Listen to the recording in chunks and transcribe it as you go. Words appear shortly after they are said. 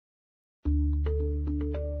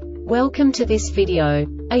Welcome to this video.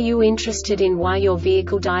 Are you interested in why your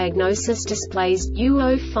vehicle diagnosis displays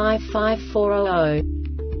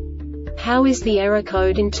U0554-00? How is the error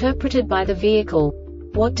code interpreted by the vehicle?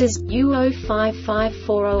 What does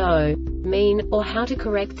U0554-00 mean, or how to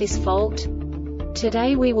correct this fault?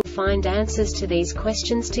 Today we will find answers to these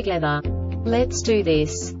questions together. Let's do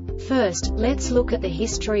this. First, let's look at the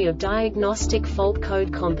history of diagnostic fault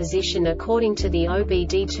code composition according to the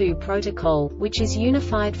OBD2 protocol, which is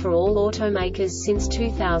unified for all automakers since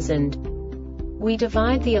 2000. We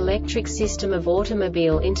divide the electric system of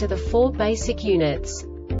automobile into the four basic units: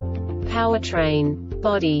 powertrain,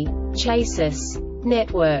 body, chassis,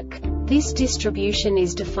 network. This distribution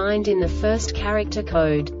is defined in the first character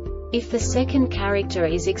code. If the second character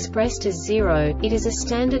is expressed as 0, it is a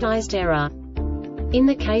standardized error. In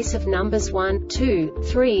the case of numbers 1, 2,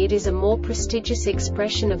 3, it is a more prestigious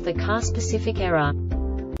expression of the car-specific error.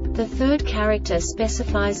 The third character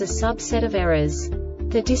specifies a subset of errors.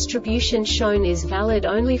 The distribution shown is valid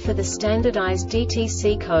only for the standardized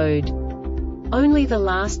DTC code. Only the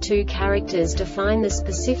last two characters define the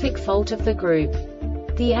specific fault of the group.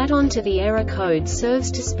 The add-on to the error code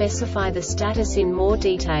serves to specify the status in more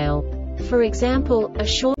detail. For example, a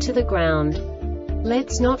short to the ground.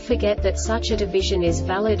 Let's not forget that such a division is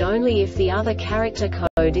valid only if the other character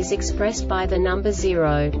code is expressed by the number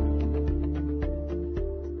 0.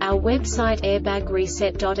 Our website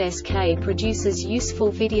airbagreset.sk produces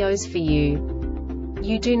useful videos for you.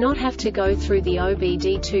 You do not have to go through the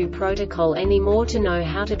OBD2 protocol anymore to know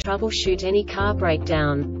how to troubleshoot any car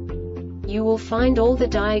breakdown. You will find all the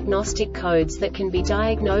diagnostic codes that can be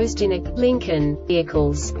diagnosed in a Lincoln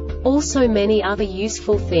vehicles. Also many other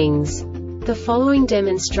useful things. The following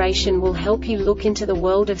demonstration will help you look into the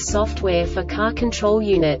world of software for car control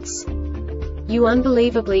units. You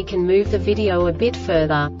unbelievably can move the video a bit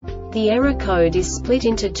further. The error code is split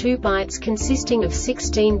into 2 bytes consisting of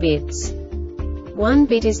 16 bits. 1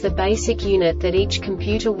 bit is the basic unit that each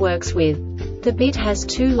computer works with. The bit has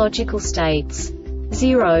 2 logical states: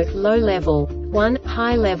 0, low level, 1,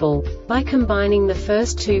 high level. By combining the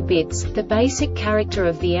first 2 bits, the basic character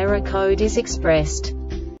of the error code is expressed.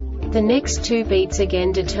 The next 2 beats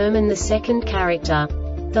again determine the second character.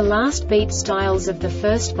 The last beat styles of the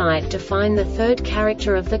first byte define the third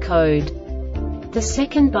character of the code. The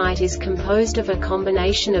second byte is composed of a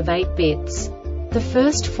combination of 8 bits. The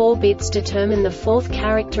first 4 bits determine the fourth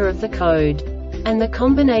character of the code. And the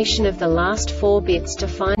combination of the last 4 bits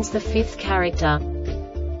defines the fifth character.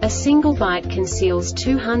 A single byte conceals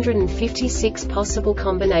 256 possible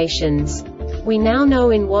combinations. We now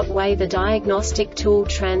know in what way the diagnostic tool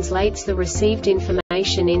translates the received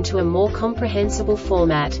information into a more comprehensible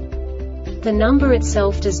format. The number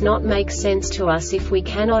itself does not make sense to us if we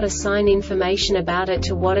cannot assign information about it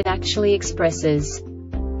to what it actually expresses.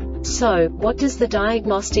 So, what does the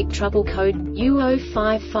Diagnostic Trouble Code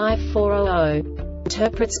U0554-00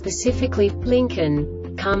 interpret specifically for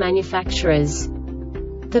Lincoln car manufacturers?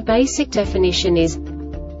 The basic definition is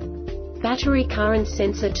battery current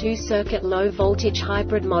sensor 2-circuit low-voltage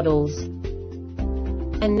hybrid models.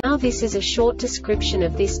 And now this is a short description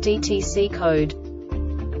of this DTC code.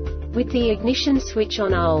 With the ignition switch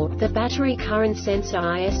on U05, the battery current sensor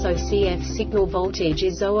ISOCF signal voltage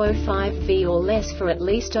is 005V or less for at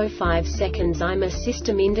least 05 seconds. IMA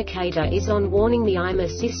system indicator is on. Warning: the IMA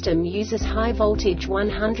system uses high voltage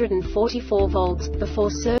 144 volts.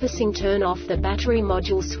 Before servicing, turn off the battery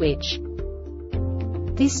module switch.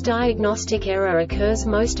 This diagnostic error occurs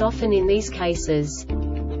most often in these cases: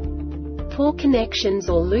 poor connections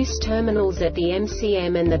or loose terminals at the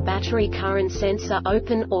MCM and the battery current sensor,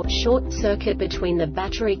 open or short circuit between the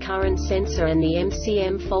battery current sensor and the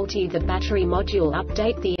MCM, faulty. The battery module.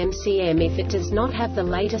 Update the MCM if it does not have the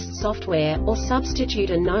latest software, or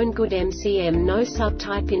substitute a known good MCM. No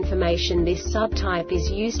subtype information. This subtype is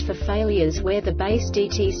used for failures where the base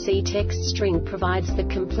DTC text string provides the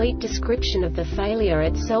complete description of the failure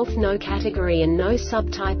itself. No category and no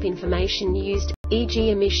subtype information used, e.g.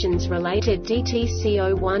 emissions-related DTC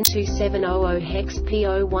 012700 hex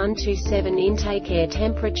P0127 intake, air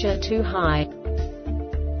temperature too high.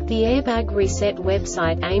 The Airbag Reset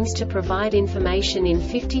website aims to provide information in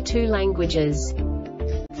 52 languages.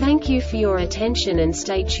 Thank you for your attention and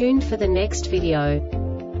stay tuned for the next video.